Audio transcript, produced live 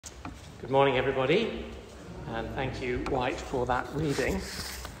Good morning, everybody, and thank you, White, for that reading.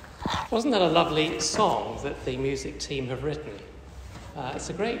 Wasn't that a lovely song that the music team have written?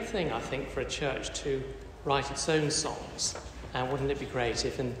 It's a great thing, I think, for a church to write its own songs, and wouldn't it be great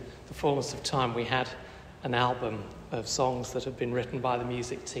if in the fullness of time we had an album of songs that have been written by the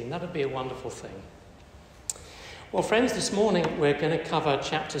music team? That would be a wonderful thing. Well, friends, this morning we're going to cover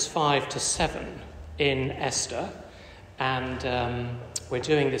chapters 5 to 7 in Esther, and we're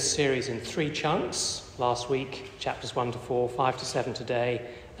doing this series in 3 chunks. Last week, chapters 1 to 4, 5 to 7 today,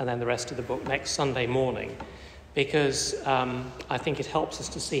 and then the rest of the book next Sunday morning, because I think it helps us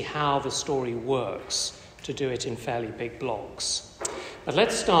to see how the story works, to do it in fairly big blocks. But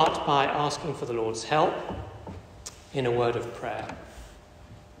let's start by asking for the Lord's help in a word of prayer.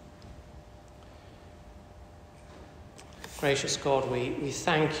 Gracious God, we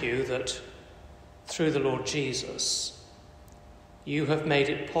thank you that through the Lord Jesus, you have made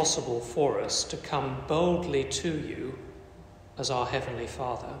it possible for us to come boldly to you as our Heavenly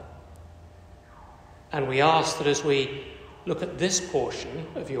Father. And we ask that as we look at this portion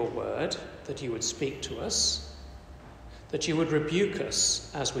of your word, that you would speak to us, that you would rebuke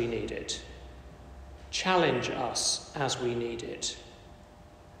us as we need it, challenge us as we need it,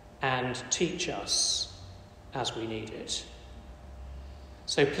 and teach us as we need it.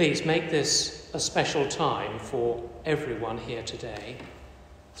 So please make this a special time for everyone here today,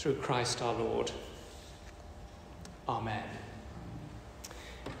 through Christ our Lord. Amen.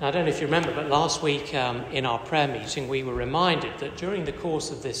 Now, I don't know if you remember, but last week in our prayer meeting, we were reminded that during the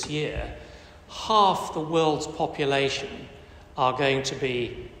course of this year, half the world's population are going to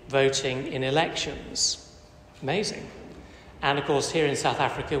be voting in elections. Amazing. And of course, here in South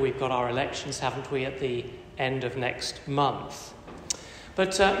Africa, we've got our elections, haven't we, at the end of next month.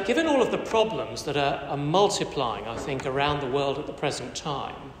 But given all of the problems that are multiplying, I think, around the world at the present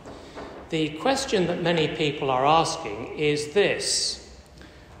time, the question that many people are asking is this: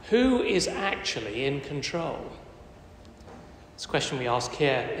 who is actually in control? It's a question we ask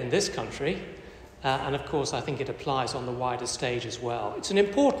here in this country, and of course I think it applies on the wider stage as well. It's an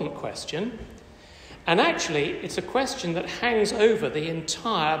important question, and actually it's a question that hangs over the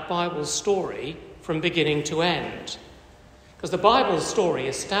entire Bible story from beginning to end. Because the Bible's story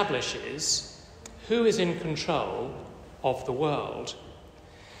establishes who is in control of the world.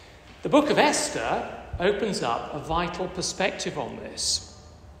 The book of Esther opens up a vital perspective on this,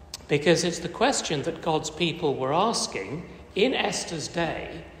 because it's the question that God's people were asking in Esther's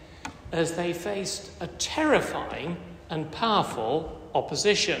day as they faced a terrifying and powerful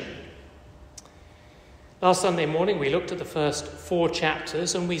opposition. Last Sunday morning we looked at the first 4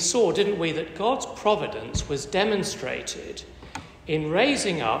 chapters, and we saw, didn't we, that God's providence was demonstrated in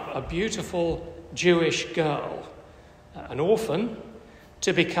raising up a beautiful Jewish girl, an orphan,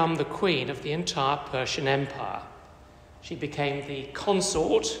 to become the queen of the entire Persian Empire. She became the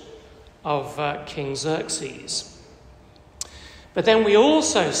consort of King Xerxes. But then we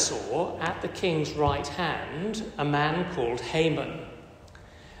also saw at the king's right hand a man called Haman.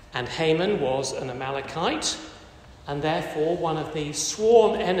 And Haman was an Amalekite, and therefore one of the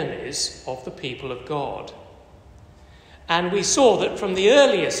sworn enemies of the people of God. And we saw that from the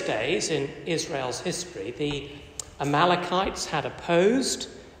earliest days in Israel's history, the Amalekites had opposed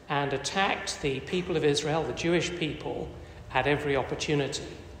and attacked the people of Israel, the Jewish people, at every opportunity.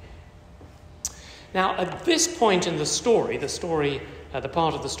 Now, at this point in the story, the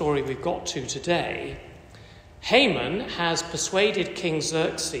part of the story we've got to today, Haman has persuaded King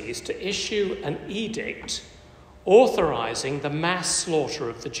Xerxes to issue an edict authorizing the mass slaughter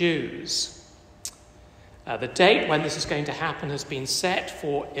of the Jews. The date when this is going to happen has been set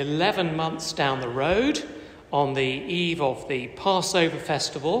for 11 months down the road on the eve of the Passover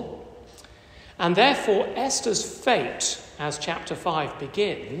festival. And therefore, Esther's fate, as chapter 5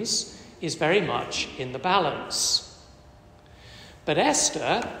 begins, is very much in the balance. But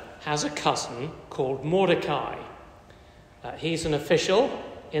Esther has a cousin called Mordecai. He's an official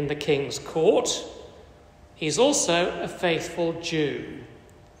in the king's court. He's also a faithful Jew.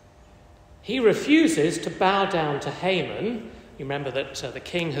 He refuses to bow down to Haman. You remember that the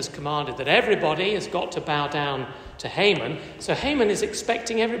king has commanded that everybody has got to bow down to Haman. So Haman is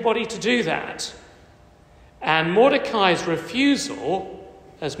expecting everybody to do that. And Mordecai's refusal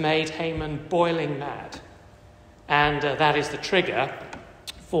has made Haman boiling mad. And that is the trigger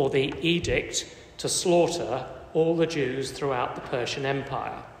for the edict to slaughter all the Jews throughout the Persian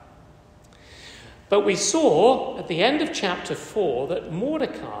Empire. But we saw at the end of chapter 4 that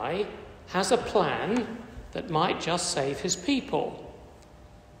Mordecai has a plan that might just save his people.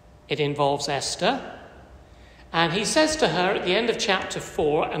 It involves Esther, And he says to her at the end of chapter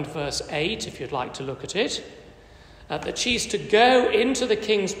 4 and verse 8, if you'd like to look at it, that she's to go into the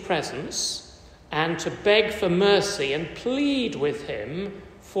king's presence and to beg for mercy and plead with him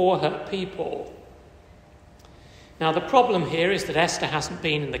for her people. Now, the problem here is that Esther hasn't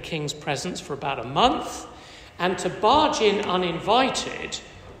been in the king's presence for about a month, and to barge in uninvited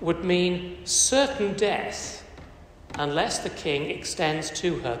would mean certain death unless the king extends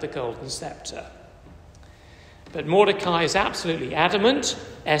to her the golden scepter. But Mordecai is absolutely adamant.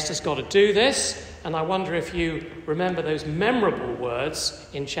 Esther's got to do this. And I wonder if you remember those memorable words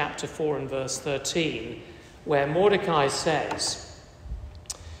in chapter 4 and verse 13, where Mordecai says,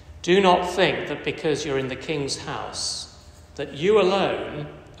 "Do not think that because you're in the king's house, that you alone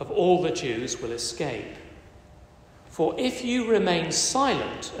of all the Jews will escape. For if you remain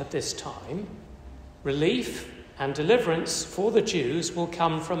silent at this time, relief and deliverance for the Jews will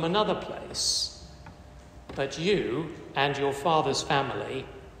come from another place. But you and your father's family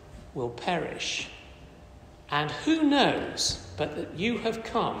will perish. And who knows but that you have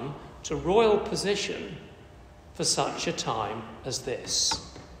come to royal position for such a time as this."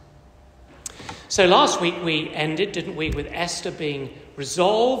 So last week we ended, didn't we, with Esther being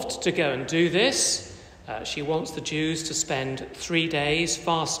resolved to go and do this. She wants the Jews to spend 3 days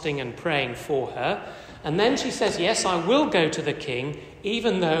fasting and praying for her. And then she says, yes, I will go to the king,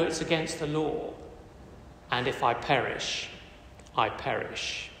 even though it's against the law. And if I perish, I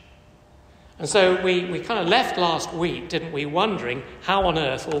perish. And so we kind of left last week, didn't we, wondering how on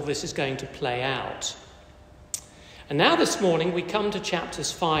earth all this is going to play out. And now this morning we come to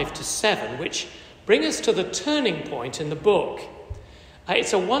chapters 5 to 7, which bring us to the turning point in the book.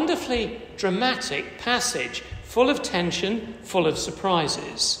 It's a wonderfully dramatic passage, full of tension, full of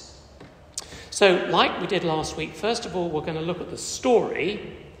surprises. So, like we did last week, first of all, we're going to look at the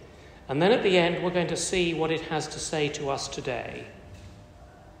story, and then at the end, we're going to see what it has to say to us today.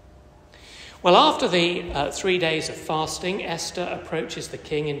 Well, after the 3 days of fasting, Esther approaches the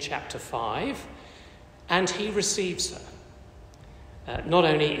king in chapter 5, and he receives her. Not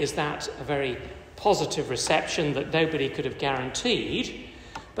only is that a very positive reception that nobody could have guaranteed,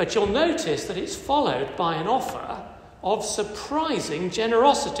 but you'll notice that it's followed by an offer of surprising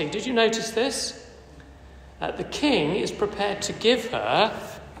generosity. Did you notice this? The king is prepared to give her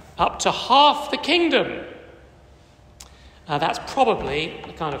up to half the kingdom. That's probably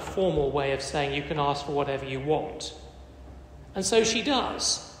a kind of formal way of saying you can ask for whatever you want. And so she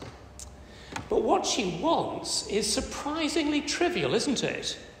does. But what she wants is surprisingly trivial, isn't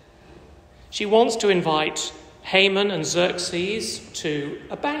it? She wants to invite Haman and Xerxes to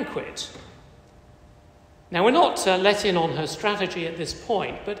a banquet. Now, we're not let in on her strategy at this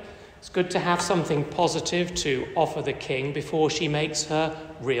point, but it's good to have something positive to offer the king before she makes her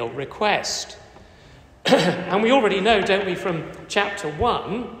real request. And we already know, don't we, from chapter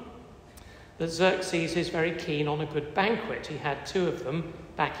 1, that Xerxes is very keen on a good banquet. He had 2 of them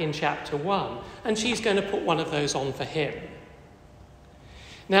back in chapter 1, and she's going to put one of those on for him.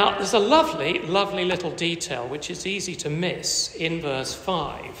 Now, there's a lovely, lovely little detail which is easy to miss in verse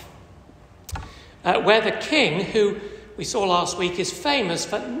 5, where the king, who we saw last week is famous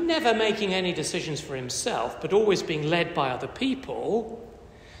for never making any decisions for himself, but always being led by other people,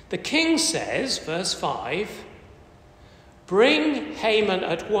 the king says, verse 5, "Bring Haman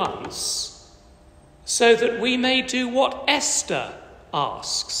at once, so that we may do what Esther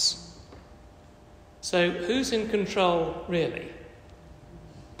asks." So who's in control, really?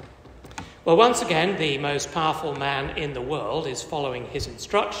 Well, once again, the most powerful man in the world is following his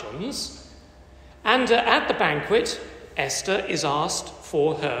instructions. And at the banquet, Esther is asked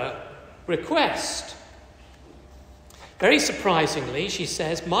for her request. Very surprisingly, she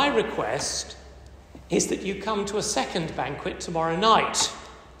says, "My request is that you come to a second banquet tomorrow night."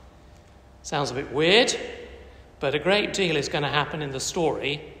 Sounds a bit weird, but a great deal is going to happen in the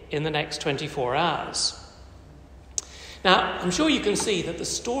story in the next 24 hours. Now, I'm sure you can see that the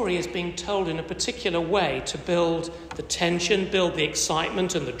story is being told in a particular way to build the tension, build the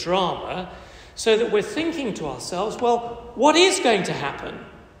excitement and the drama, so that we're thinking to ourselves, well, what is going to happen?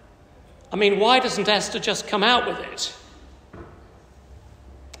 I mean, why doesn't Esther just come out with it?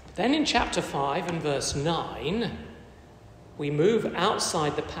 Then in chapter 5 and verse 9, we move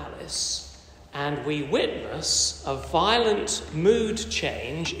outside the palace and we witness a violent mood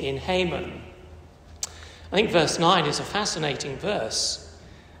change in Haman. I think verse 9 is a fascinating verse.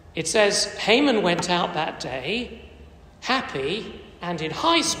 It says, "Haman went out that day, happy and in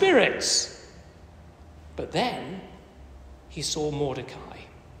high spirits. But then he saw Mordecai."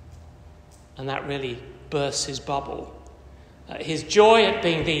 And that really bursts his bubble. His joy at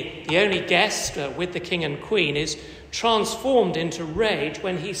being the only guest with the king and queen is transformed into rage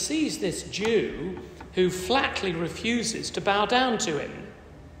when he sees this Jew who flatly refuses to bow down to him.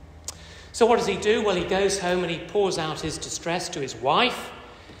 So what does he do? Well, he goes home and he pours out his distress to his wife.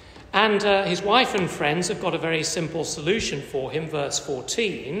 And his wife and friends have got a very simple solution for him. Verse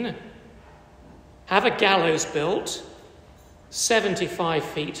 14. Have a gallows built, 75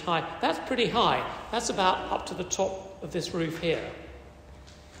 feet high. That's pretty high. That's about up to the top of this roof here.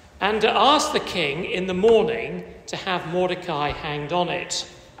 And ask the king in the morning to have Mordecai hanged on it.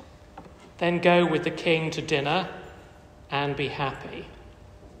 Then go with the king to dinner and be happy.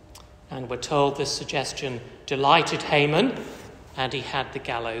 And we're told this suggestion delighted Haman, and he had the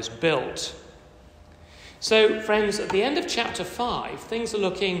gallows built. So, friends, at the end of chapter 5, things are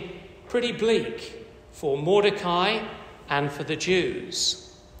looking pretty bleak for Mordecai and for the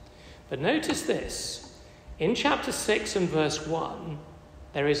Jews. But notice this. In chapter 6 and verse 1,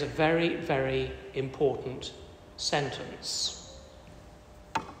 there is a very, very important sentence.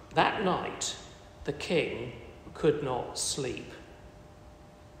 That night, the king could not sleep.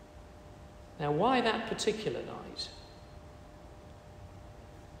 Now, why that particular night?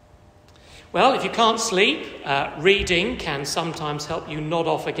 Well, if you can't sleep, reading can sometimes help you nod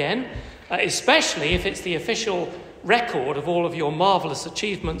off again, especially if it's the official record of all of your marvellous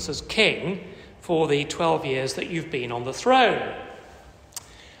achievements as king for the 12 years that you've been on the throne.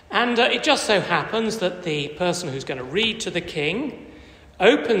 And it just so happens that the person who's going to read to the king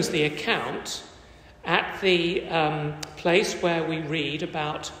opens the account at the place where we read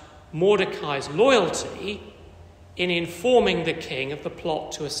about Mordecai's loyalty in informing the king of the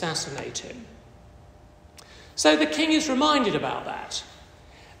plot to assassinate him. So the king is reminded about that,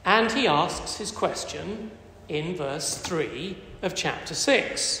 and he asks his question in verse 3 of chapter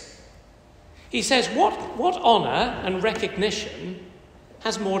 6. He says, what honour and recognition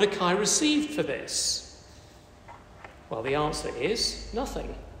has Mordecai received for this? Well, the answer is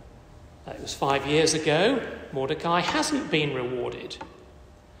nothing. It was 5 years ago. Mordecai hasn't been rewarded.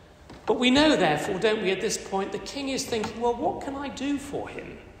 But we know, therefore, don't we, at this point, the king is thinking, well, what can I do for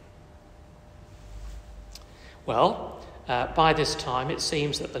him? Well, by this time, it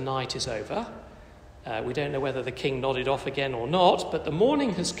seems that the night is over. We don't know whether the king nodded off again or not, but the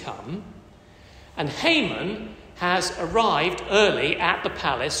morning has come, and Haman has arrived early at the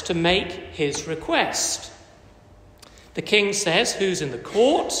palace to make his request. The king says, who's in the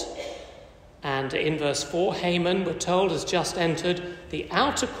court? And in verse 4, Haman, we're told, has just entered the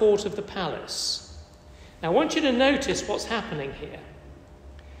outer court of the palace. Now, I want you to notice what's happening here.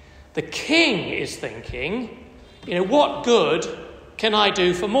 The king is thinking, what good can I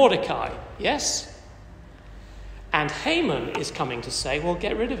do for Mordecai? Yes? And Haman is coming to say, well,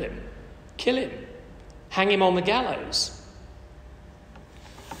 get rid of him. Kill him. Hang him on the gallows.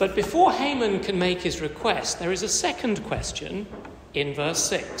 But before Haman can make his request, there is a second question in verse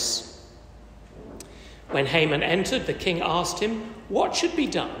 6. When Haman entered, the king asked him, what should be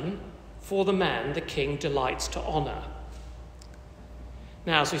done for the man the king delights to honour?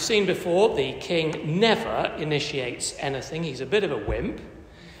 Now, as we've seen before, the king never initiates anything. He's a bit of a wimp.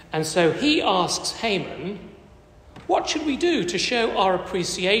 And so he asks Haman, what should we do to show our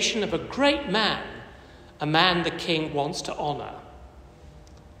appreciation of a great man, a man the king wants to honour?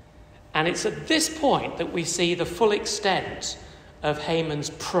 And it's at this point that we see the full extent of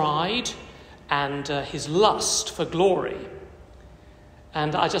Haman's pride and his lust for glory.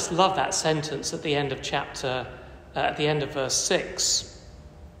 And I just love that sentence at the end of verse 6,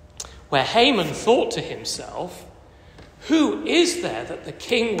 where Haman thought to himself, who is there that the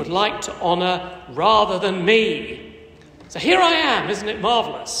king would like to honour rather than me? So here I am, isn't it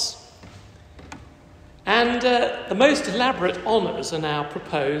marvellous? And the most elaborate honours are now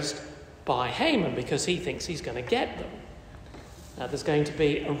proposed by Haman because he thinks he's going to get them. There's going to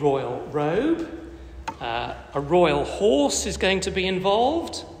be a royal robe. A royal horse is going to be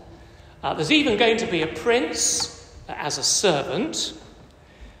involved. There's even going to be a prince as a servant.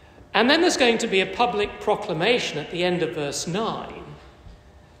 And then there's going to be a public proclamation at the end of verse 9,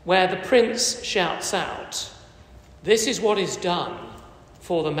 where the prince shouts out, this is what is done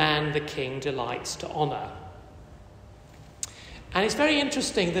for the man the king delights to honour. And it's very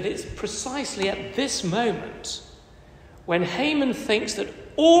interesting that it's precisely at this moment when Haman thinks that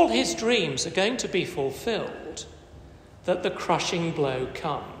all his dreams are going to be fulfilled, that the crushing blow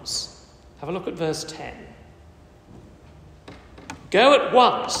comes. Have a look at verse 10. Go at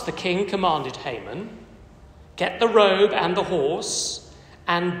once, the king commanded Haman, get the robe and the horse,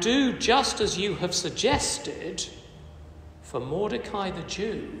 and do just as you have suggested for Mordecai the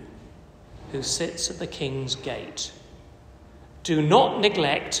Jew, who sits at the king's gate. Do not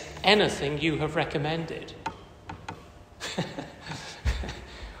neglect anything you have recommended.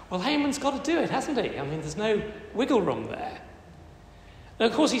 Well, Haman's got to do it, hasn't he? I mean, there's no wiggle room there. And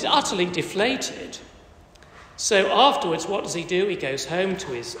of course, he's utterly deflated. So afterwards, what does he do? He goes home to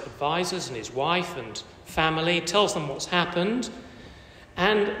his advisors and his wife and family, tells them what's happened,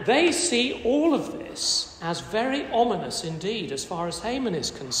 and they see all of this as very ominous indeed as far as Haman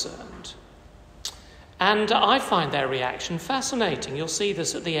is concerned. And I find their reaction fascinating. You'll see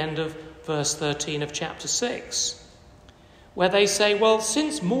this at the end of verse 13 of chapter 6. Where they say, well,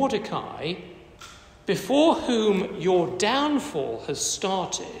 since Mordecai, before whom your downfall has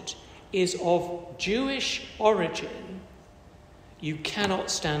started, is of Jewish origin, you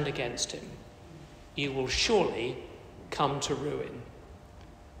cannot stand against him. You will surely come to ruin.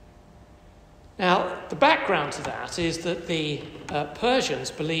 Now, the background to that is that the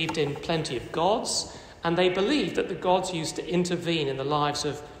Persians believed in plenty of gods, and they believed that the gods used to intervene in the lives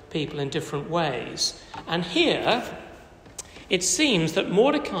of people in different ways. And here, it seems that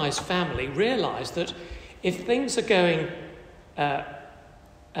Mordecai's family realised that if things are going...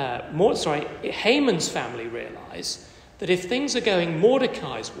 Haman's family realised that if things are going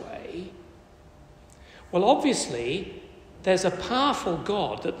Mordecai's way, well, obviously, there's a powerful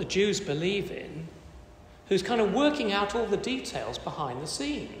God that the Jews believe in who's kind of working out all the details behind the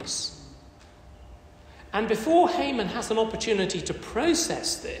scenes. And before Haman has an opportunity to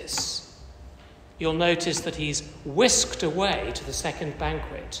process this, you'll notice that he's whisked away to the second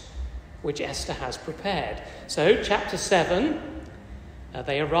banquet, which Esther has prepared. So, chapter 7,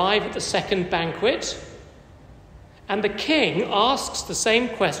 they arrive at the second banquet, and the king asks the same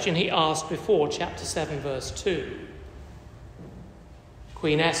question he asked before, chapter 7, verse 2.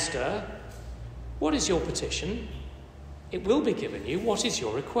 Queen Esther, what is your petition? It will be given you. What is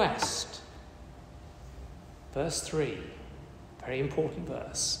your request? Verse 3, very important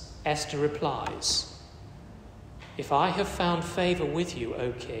verse. Esther replies, if I have found favour with you,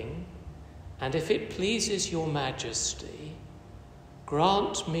 O king, and if it pleases your majesty,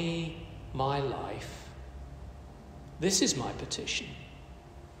 grant me my life. This is my petition.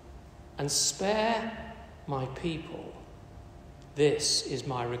 And spare my people. This is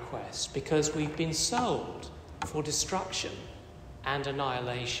my request, because we've been sold for destruction and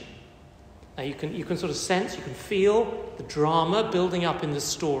annihilation. Now you can sort of sense, you can feel the drama building up in the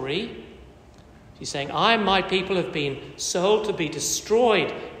story. She's saying, I and my people have been sold to be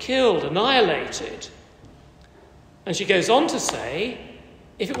destroyed, killed, annihilated. And she goes on to say,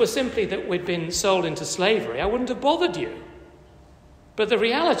 if it was simply that we'd been sold into slavery, I wouldn't have bothered you. But the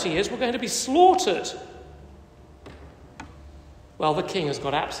reality is we're going to be slaughtered. Well, the king has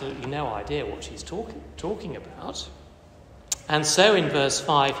got absolutely no idea what she's talking about. And so in verse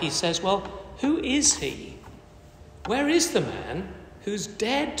 5 he says, well, who is he? Where is the man who's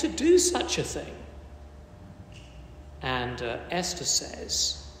dared to do such a thing? And Esther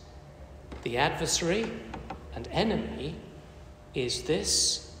says, the adversary and enemy is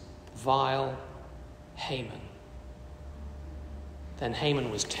this vile Haman. Then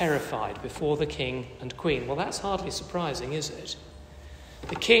Haman was terrified before the king and queen. Well, that's hardly surprising, is it?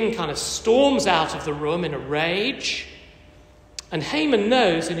 The king kind of storms out of the room in a rage. And Haman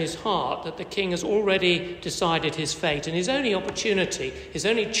knows in his heart that the king has already decided his fate, and his only opportunity, his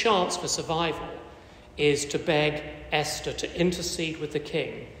only chance for survival is to beg Esther to intercede with the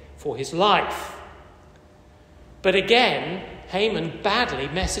king for his life. But again, Haman badly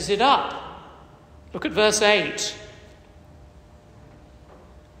messes it up. Look at verse 8.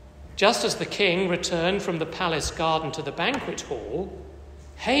 Just as the king returned from the palace garden to the banquet hall,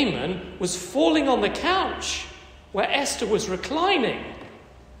 Haman was falling on the couch where Esther was reclining.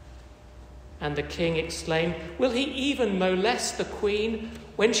 And the king exclaimed, will he even molest the queen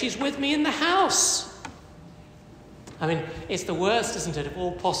when she's with me in the house? I mean, it's the worst, isn't it, of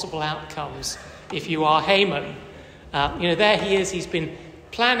all possible outcomes if you are Haman. There he is, he's been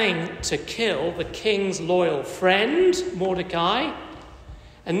planning to kill the king's loyal friend, Mordecai.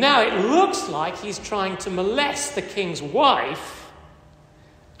 And now it looks like he's trying to molest the king's wife.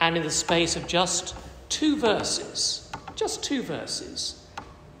 And in the space of just two verses,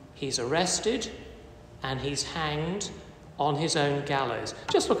 he's arrested and he's hanged on his own gallows.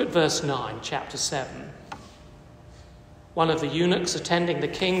 Just look at verse 9, chapter 7. One of the eunuchs attending the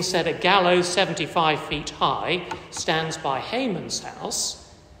king said, a gallows 75 feet high stands by Haman's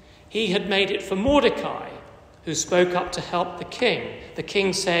house. He had made it for Mordecai, who spoke up to help the king. The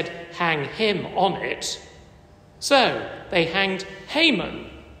king said, hang him on it. So they hanged Haman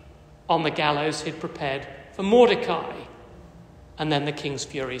on the gallows he'd prepared for Mordecai. And then the king's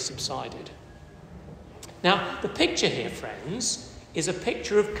fury subsided. Now, the picture here, friends, is a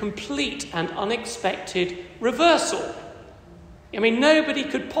picture of complete and unexpected reversal. I mean, nobody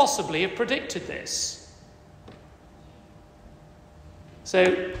could possibly have predicted this. So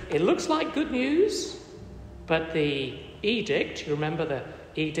it looks like good news, but the edict, you remember the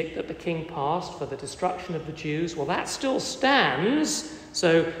edict that the king passed for the destruction of the Jews, well, that still stands.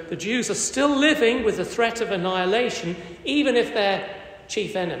 So the Jews are still living with the threat of annihilation, even if their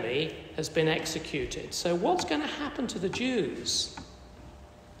chief enemy has been executed. So what's going to happen to the Jews?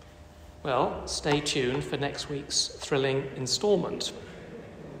 Well, stay tuned for next week's thrilling instalment.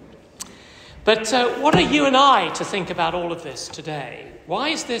 But what are you and I to think about all of this today? Why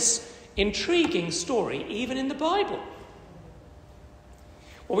is this intriguing story even in the Bible?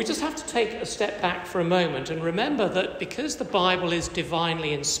 Well, we just have to take a step back for a moment and remember that because the Bible is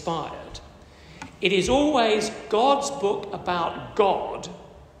divinely inspired, it is always God's book about God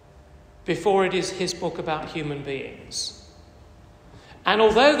before it is his book about human beings. And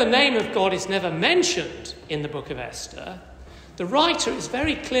although the name of God is never mentioned in the book of Esther, the writer is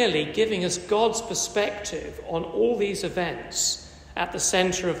very clearly giving us God's perspective on all these events at the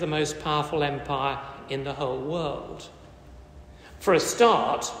centre of the most powerful empire in the whole world. For a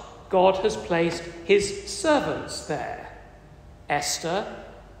start, God has placed his servants there, Esther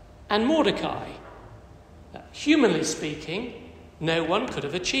and Mordecai. Humanly speaking, no one could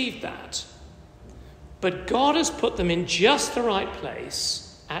have achieved that. But God has put them in just the right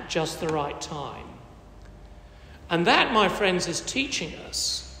place at just the right time. And that, my friends, is teaching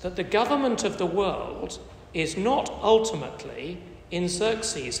us that the government of the world is not ultimately in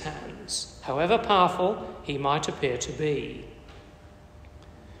Xerxes' hands, however powerful he might appear to be.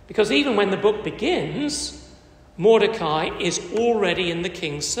 Because even when the book begins, Mordecai is already in the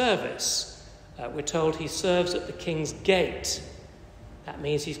king's service. We're told he serves at the king's gate. That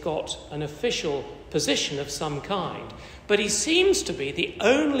means he's got an official position of some kind. But he seems to be the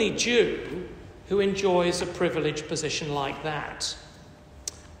only Jew who enjoys a privileged position like that.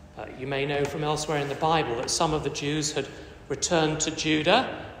 You may know from elsewhere in the Bible that some of the Jews had returned to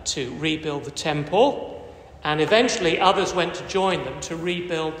Judah to rebuild the temple, and eventually others went to join them to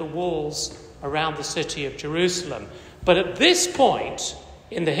rebuild the walls around the city of Jerusalem. But at this point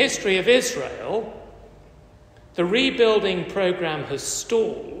in the history of Israel, the rebuilding program has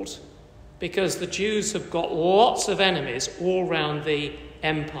stalled because the Jews have got lots of enemies all around the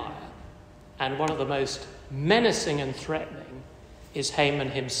empire. And one of the most menacing and threatening is Haman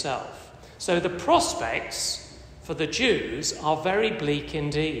himself. So the prospects for the Jews are very bleak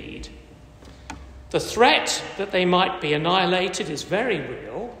indeed. The threat that they might be annihilated is very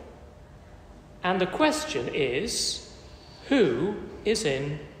real. And the question is, who is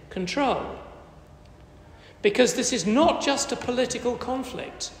in control? Because this is not just a political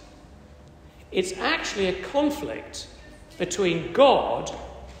conflict. It's actually a conflict between God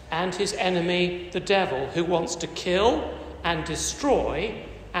and his enemy, the devil, who wants to kill and destroy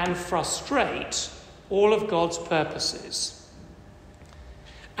and frustrate all of God's purposes.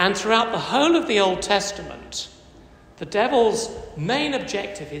 And throughout the whole of the Old Testament, the devil's main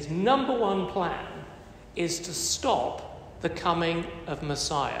objective, his number one plan, is to stop the coming of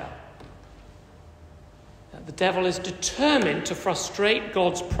Messiah. The devil is determined to frustrate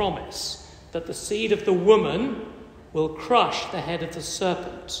God's promise that the seed of the woman will crush the head of the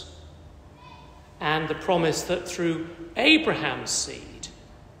serpent, and the promise that through Abraham's seed,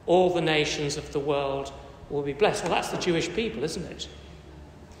 all the nations of the world will be blessed. Well, that's the Jewish people, isn't it?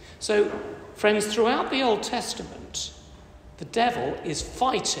 So, friends, throughout the Old Testament, the devil is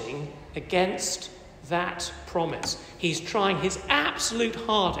fighting against that promise. He's trying his absolute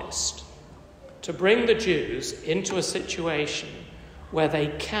hardest to bring the Jews into a situation where they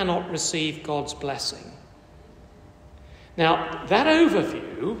cannot receive God's blessing. Now, that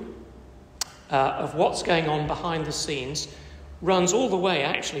overview of what's going on behind the scenes runs all the way,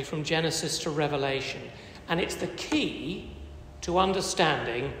 actually, from Genesis to Revelation. And it's the key to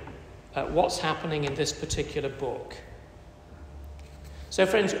understanding what's happening in this particular book. So,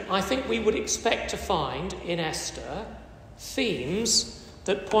 friends, I think we would expect to find in Esther themes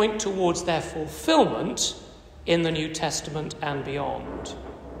that point towards their fulfillment in the New Testament and beyond.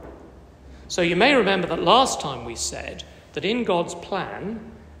 So you may remember that last time we said that in God's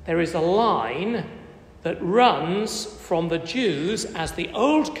plan there is a line that runs from the Jews as the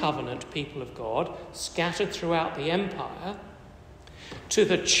Old Covenant people of God, scattered throughout the empire, to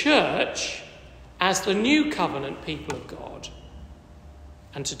the church as the New Covenant people of God.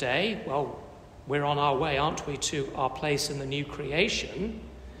 And today, well, we're on our way, aren't we, to our place in the new creation.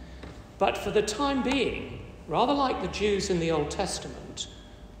 But for the time being, rather like the Jews in the Old Testament,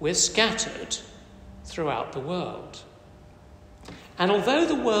 we're scattered throughout the world. And although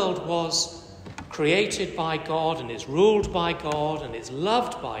the world was created by God and is ruled by God and is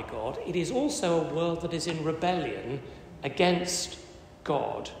loved by God, it is also a world that is in rebellion against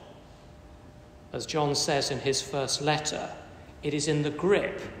God. As John says in his first letter, it is in the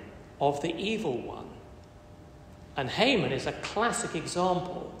grip of the evil one. And Haman is a classic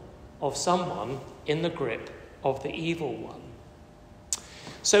example of someone in the grip of the evil one.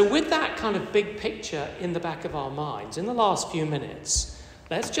 So with that kind of big picture in the back of our minds, in the last few minutes,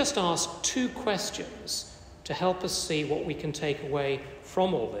 let's just ask two questions to help us see what we can take away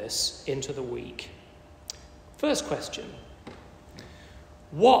from all this into the week. First question: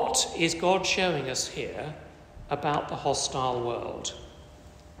 what is God showing us here about the hostile world?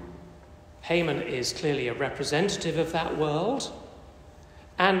 Haman is clearly a representative of that world.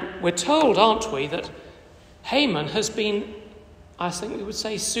 And we're told, aren't we, that Haman has been, I think we would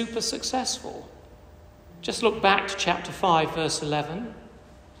say, super successful. Just look back to chapter 5, verse 11.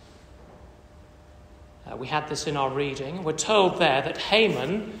 We had this in our reading. We're told there that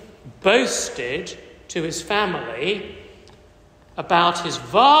Haman boasted to his family about his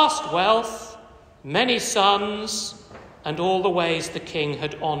vast wealth, many sons, and all the ways the king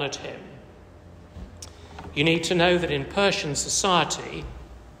had honoured him. You need to know that in Persian society,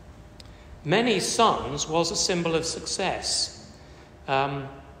 many sons was a symbol of success.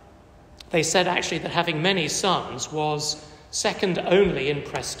 They said actually that having many sons was second only in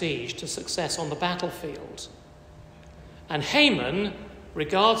prestige to success on the battlefield. And Haman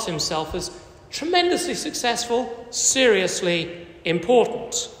regards himself as tremendously successful, seriously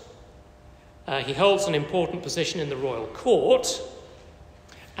important. He holds an important position in the royal court,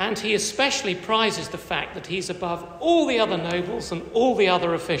 and he especially prizes the fact that he's above all the other nobles and all the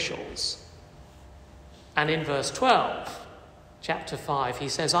other officials. And in verse 12, chapter 5, he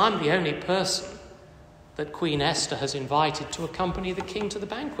says, "I'm the only person that Queen Esther has invited to accompany the king to the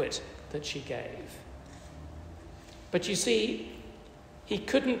banquet that she gave." But you see, he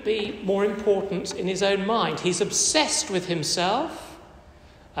couldn't be more important in his own mind. He's obsessed with himself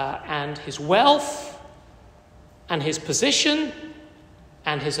and his wealth and his position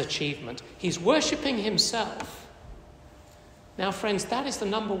and his achievement. He's worshipping himself. Now, friends, that is the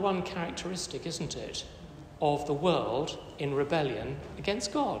number one characteristic, isn't it, of the world in rebellion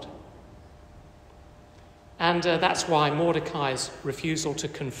against God. And that's why Mordecai's refusal to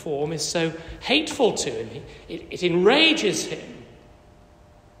conform is so hateful to him. It enrages him.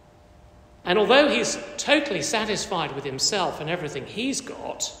 And although he's totally satisfied with himself and everything he's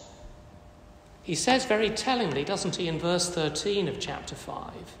got, he says very tellingly, doesn't he, in verse 13 of chapter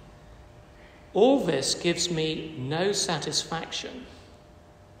 5, "All this gives me no satisfaction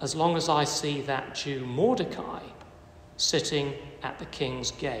as long as I see that Jew Mordecai sitting at the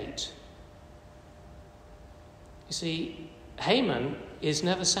king's gate." You see, Haman is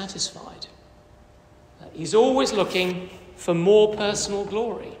never satisfied. He's always looking for more personal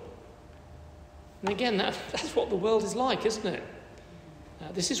glory. And again, that's what the world is like, isn't it?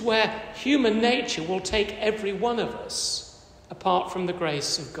 This is where human nature will take every one of us, apart from the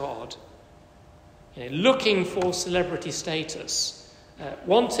grace of God. Looking for celebrity status,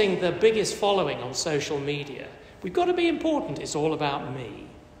 wanting the biggest following on social media. We've got to be important. It's all about me.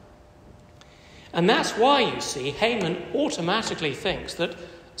 And that's why, you see, Haman automatically thinks that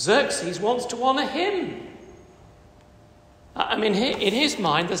Xerxes wants to honour him. I mean, in his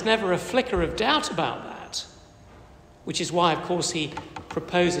mind, there's never a flicker of doubt about that, which is why, of course, he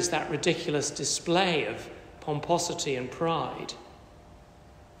proposes that ridiculous display of pomposity and pride.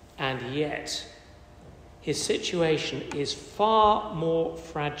 And yet, his situation is far more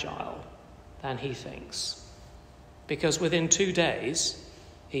fragile than he thinks, because within 2 days,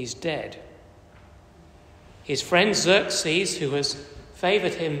 he's dead. His friend Xerxes, who has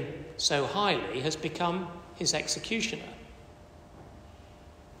favoured him so highly, has become his executioner.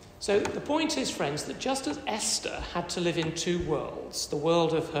 So the point is, friends, that just as Esther had to live in two worlds, the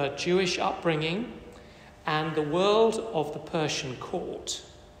world of her Jewish upbringing and the world of the Persian court,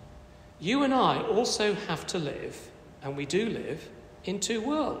 you and I also have to live, and we do live, in two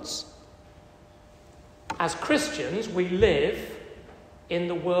worlds. As Christians, we live in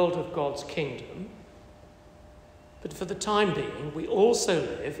the world of God's kingdom, but for the time being, we also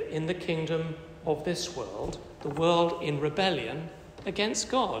live in the kingdom of this world, the world in rebellion against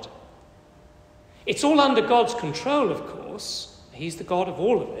God. It's all under God's control, of course. He's the God of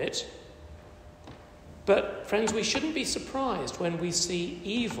all of it. But, friends, we shouldn't be surprised when we see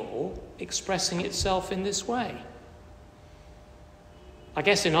evil expressing itself in this way. I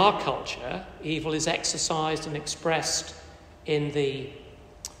guess in our culture, evil is exercised and expressed in the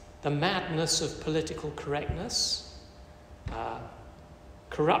the madness of political correctness,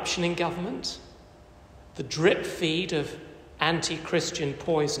 corruption in government, the drip feed of anti-Christian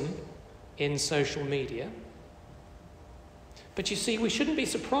poison in social media. But you see, we shouldn't be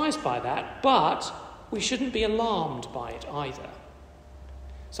surprised by that, but we shouldn't be alarmed by it either.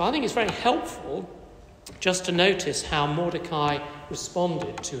 So I think it's very helpful just to notice how Mordecai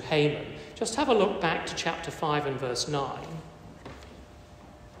responded to Haman. Just have a look back to chapter 5 and verse 9.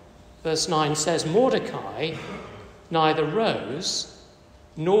 Verse 9 says, Mordecai neither rose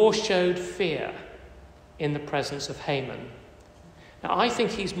nor showed fear in the presence of Haman. Now, I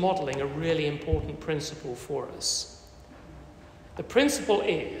think he's modelling a really important principle for us. The principle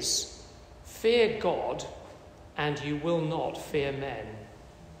is, fear God and you will not fear men.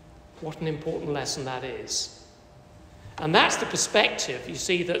 What an important lesson that is. And that's the perspective, you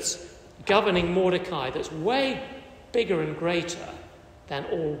see, that's governing Mordecai, that's way bigger and greater than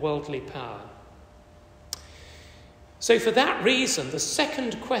all worldly power. So for that reason, the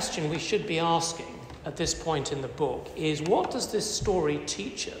second question we should be asking at this point in the book is, what does this story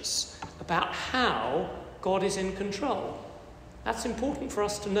teach us about how God is in control? That's important for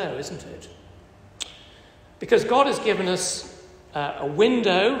us to know, isn't it? Because God has given us a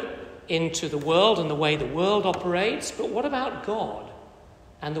window into the world and the way the world operates, but what about God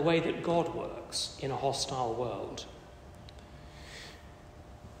and the way that God works in a hostile world?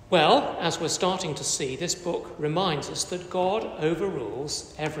 Well, as we're starting to see, this book reminds us that God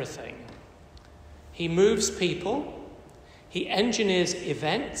overrules everything. He moves people, he engineers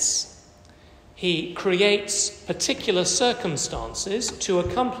events, he creates particular circumstances to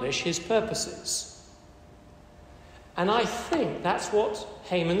accomplish his purposes. And I think that's what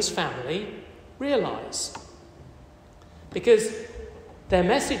Haman's family realise. Because their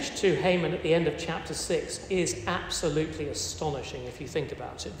message to Haman at the end of chapter 6 is absolutely astonishing if you think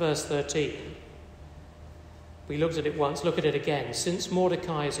about it. Verse 13. We looked at it once, look at it again. Since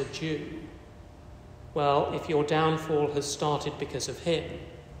Mordecai is a Jew, well, if your downfall has started because of him,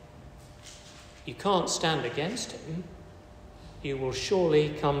 you can't stand against him. You will surely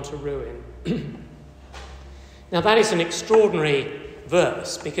come to ruin. Now, that is an extraordinary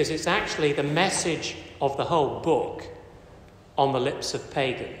verse because it's actually the message of the whole book on the lips of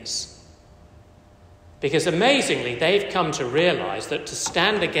pagans. Because amazingly, they've come to realise that to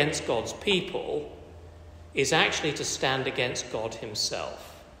stand against God's people is actually to stand against God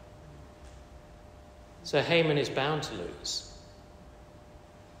himself. So Haman is bound to lose.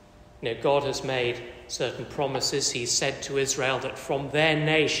 You know, God has made certain promises. He said to Israel that from their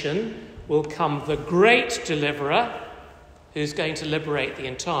nation will come the great deliverer who's going to liberate the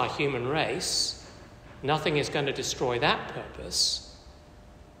entire human race. Nothing is going to destroy that purpose.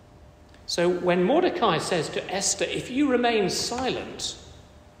 So when Mordecai says to Esther, if you remain silent,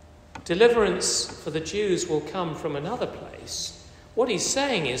 deliverance for the Jews will come from another place, what he's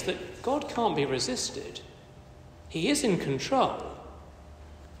saying is that God can't be resisted. He is in control,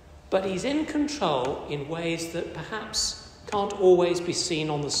 but he's in control in ways that perhaps can't always be seen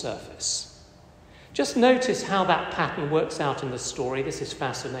on the surface. Just notice how that pattern works out in the story. This is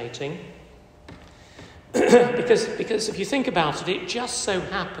fascinating. because if you think about it, it just so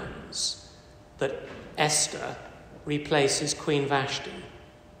happens that Esther replaces Queen Vashti.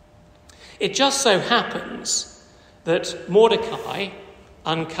 It just so happens that Mordecai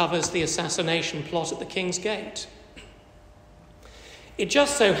uncovers the assassination plot at the king's gate. It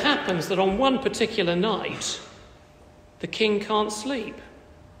just so happens that on one particular night, the king can't sleep.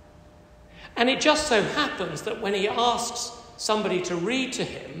 And it just so happens that when he asks somebody to read to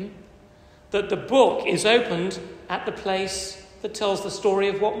him, that the book is opened at the place that tells the story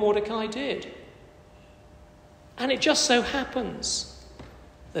of what Mordecai did. And it just so happens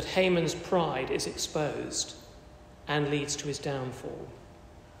that Haman's pride is exposed and leads to his downfall.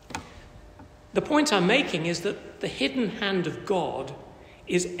 The point I'm making is that the hidden hand of God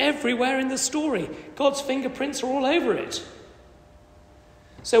is everywhere in the story. God's fingerprints are all over it.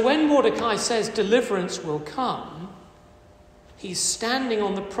 So when Mordecai says deliverance will come, he's standing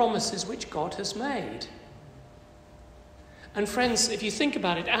on the promises which God has made. And friends, if you think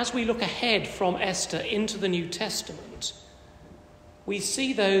about it, as we look ahead from Esther into the New Testament, we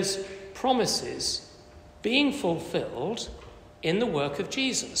see those promises being fulfilled in the work of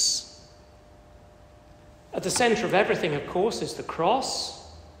Jesus. At the centre of everything, of course, is the cross.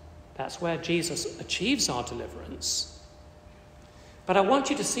 That's where Jesus achieves our deliverance. But I want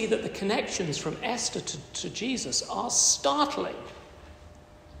you to see that the connections from Esther to Jesus are startling.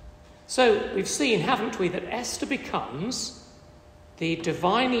 So we've seen, haven't we, that Esther becomes the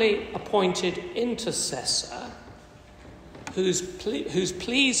divinely appointed intercessor whose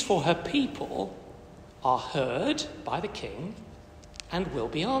pleas for her people are heard by the king and will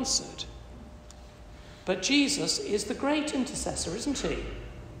be answered. But Jesus is the great intercessor, isn't he?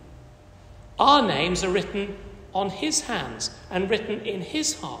 Our names are written on his hands and written in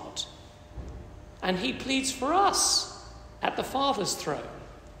his heart. And he pleads for us at the Father's throne.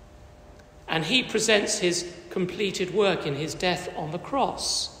 And he presents his completed work in his death on the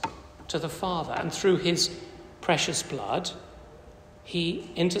cross to the Father. And through his precious blood,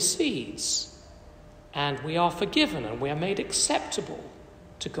 he intercedes. And we are forgiven and we are made acceptable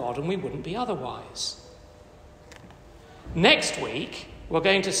to God, and we wouldn't be otherwise. Next week, we're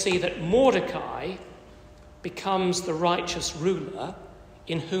going to see that Mordecai becomes the righteous ruler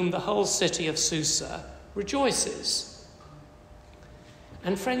in whom the whole city of Susa rejoices.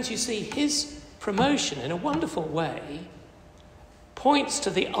 And friends, you see, his promotion in a wonderful way points to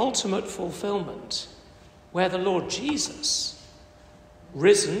the ultimate fulfillment where the Lord Jesus,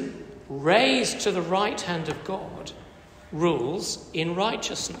 risen, raised to the right hand of God, rules in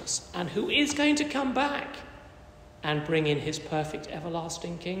righteousness, and who is going to come back and bring in his perfect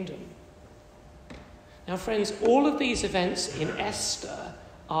everlasting kingdom. Now, friends, all of these events in Esther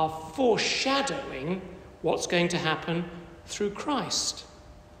are foreshadowing what's going to happen through Christ,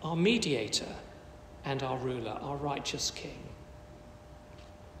 our mediator and our ruler, our righteous king.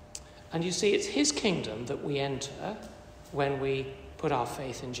 And you see, it's his kingdom that we enter when we put our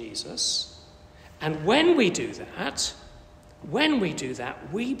faith in Jesus. And when we do that,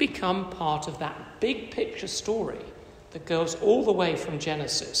 we become part of that big picture story that goes all the way from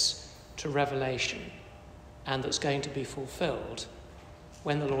Genesis to Revelation, and that's going to be fulfilled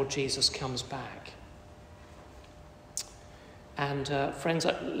when the Lord Jesus comes back. And friends,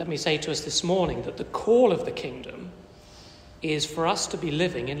 let me say to us this morning that the call of the kingdom is for us to be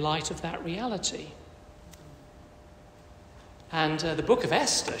living in light of that reality. And the book of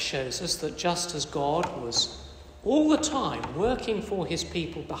Esther shows us that just as God was all the time working for his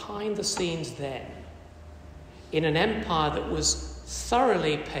people behind the scenes then, in an empire that was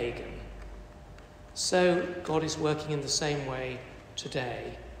thoroughly pagan, so God is working in the same way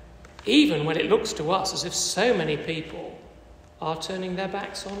today, even when it looks to us as if so many people are turning their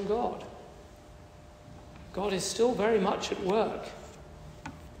backs on God. God is still very much at work.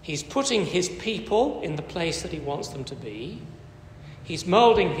 He's putting his people in the place that he wants them to be. He's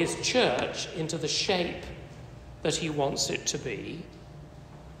moulding his church into the shape that he wants it to be.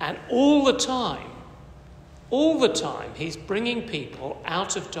 And all the time, he's bringing people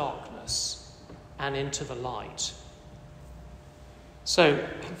out of darkness and into the light. So,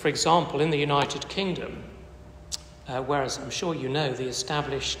 for example, in the United Kingdom, whereas I'm sure you know the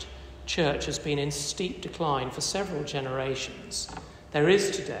established church has been in steep decline for several generations, there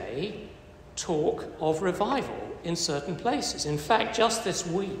is today talk of revival in certain places. In fact, just this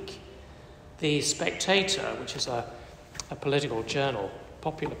week, The Spectator, which is a political journal,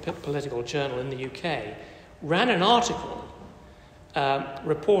 popular political journal in the UK, ran an article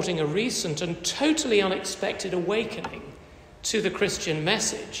reporting a recent and totally unexpected awakening to the Christian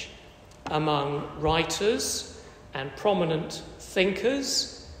message among writers and prominent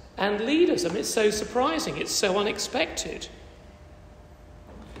thinkers and leaders. I mean, it's so surprising, it's so unexpected.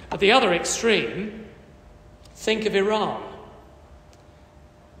 At the other extreme, think of Iran.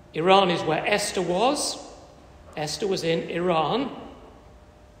 Iran is where Esther was. Esther was in Iran.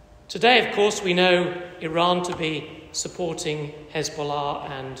 Today, of course, we know Iran to be supporting Hezbollah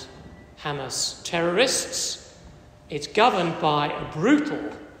and Hamas terrorists. It's governed by a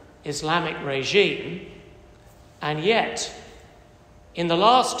brutal Islamic regime, and yet, in the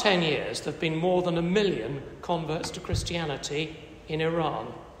last 10 years, there have been more than 1 million converts to Christianity in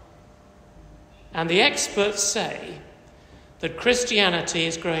Iran. And the experts say that Christianity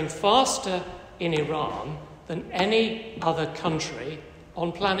is growing faster in Iran than any other country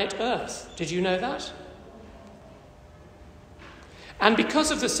on planet Earth. Did you know that? And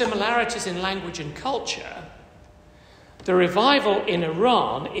because of the similarities in language and culture, the revival in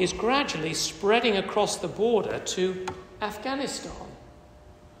Iran is gradually spreading across the border to Afghanistan,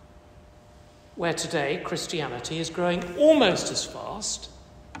 where today Christianity is growing almost as fast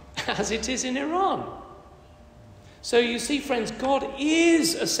as it is in Iran. So you see, friends, God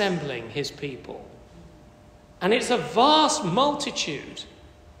is assembling his people. And it's a vast multitude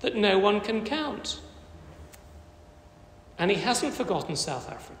that no one can count. And he hasn't forgotten South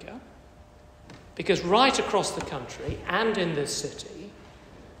Africa, because right across the country and in this city,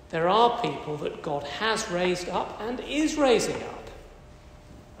 there are people that God has raised up and is raising up.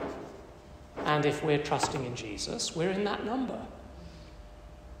 And if we're trusting in Jesus, we're in that number.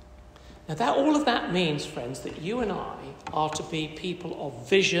 Now, all of that means, friends, that you and I are to be people of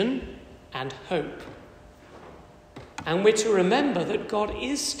vision and hope. And we're to remember that God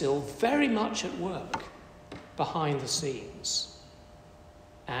is still very much at work behind the scenes.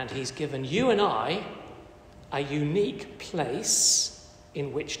 And he's given you and I a unique place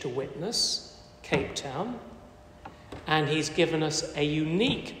in which to witness, Cape Town. And he's given us a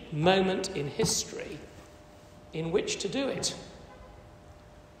unique moment in history in which to do it.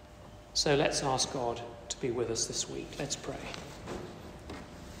 So let's ask God to be with us this week. Let's pray.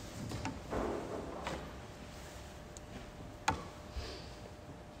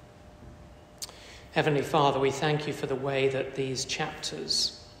 Heavenly Father, we thank you for the way that these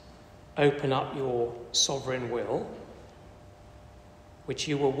chapters open up your sovereign will, which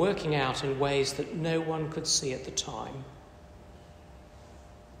you were working out in ways that no one could see at the time.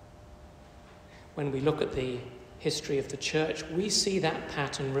 When we look at the history of the church, we see that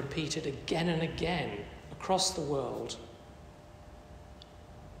pattern repeated again and again across the world.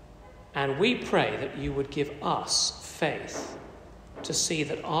 And we pray that you would give us faith to see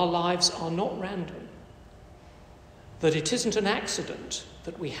that our lives are not random, that it isn't an accident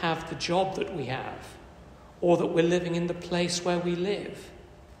that we have the job that we have, or that we're living in the place where we live,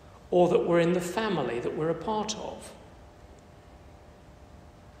 or that we're in the family that we're a part of.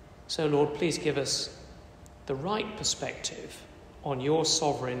 So, Lord, please give us the right perspective on your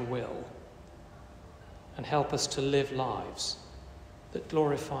sovereign will and help us to live lives that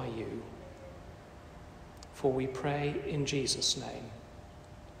glorify you. For we pray in Jesus' name.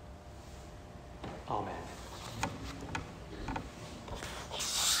 Amen.